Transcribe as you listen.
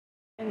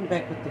I'm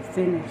back with the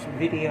finished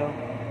video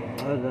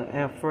of the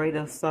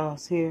Alfredo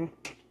sauce here,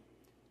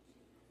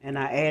 and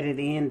I added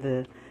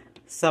in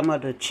some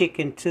of the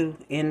chicken too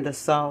in the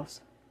sauce.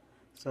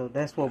 So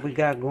that's what we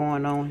got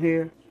going on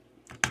here.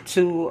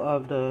 2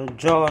 of the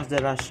jars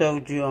that I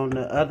showed you on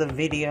the other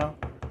video,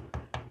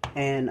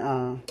 and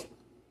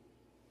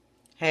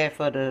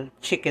half of the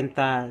chicken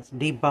thighs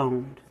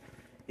deboned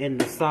in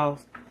the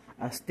sauce.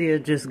 I still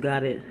just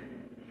got it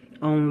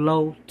on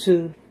low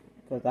too,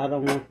 because I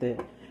don't want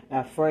the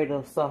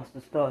Alfredo sauce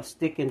to start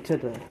sticking to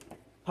the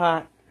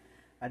pot.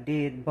 I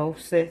did both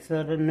sets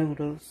of the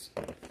noodles,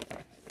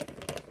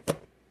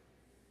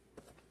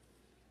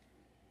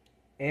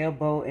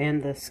 elbow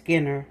and the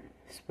Skinner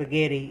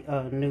spaghetti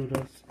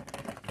noodles,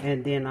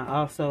 and then I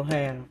also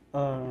have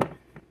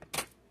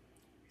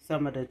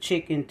some of the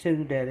chicken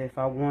too, that if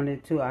I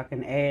wanted to I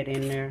can add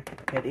in there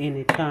at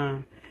any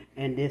time.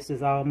 And this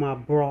is all my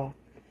broth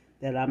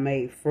that I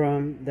made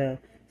from the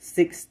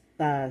 6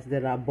 thighs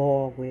that I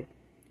boiled with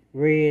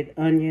red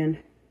onion,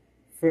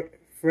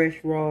 fresh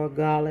raw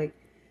garlic,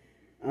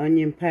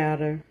 onion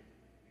powder,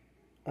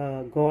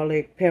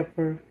 garlic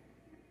pepper,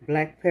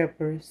 black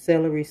pepper,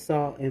 celery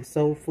salt, and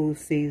soul food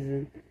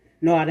season.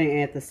 No, I didn't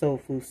add the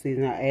soul food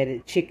season. I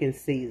added chicken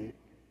season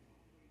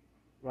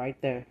right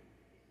there.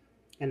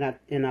 And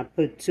I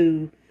put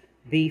 2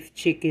 beef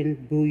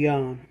chicken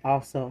bouillon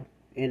also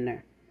in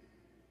there.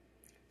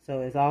 So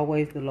as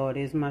always, the Lord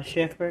is my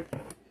shepherd.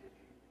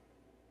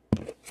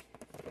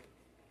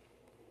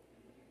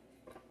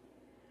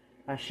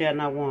 I shall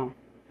not want.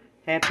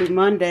 Happy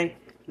Monday.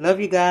 Love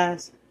you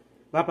guys.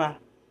 Bye-bye.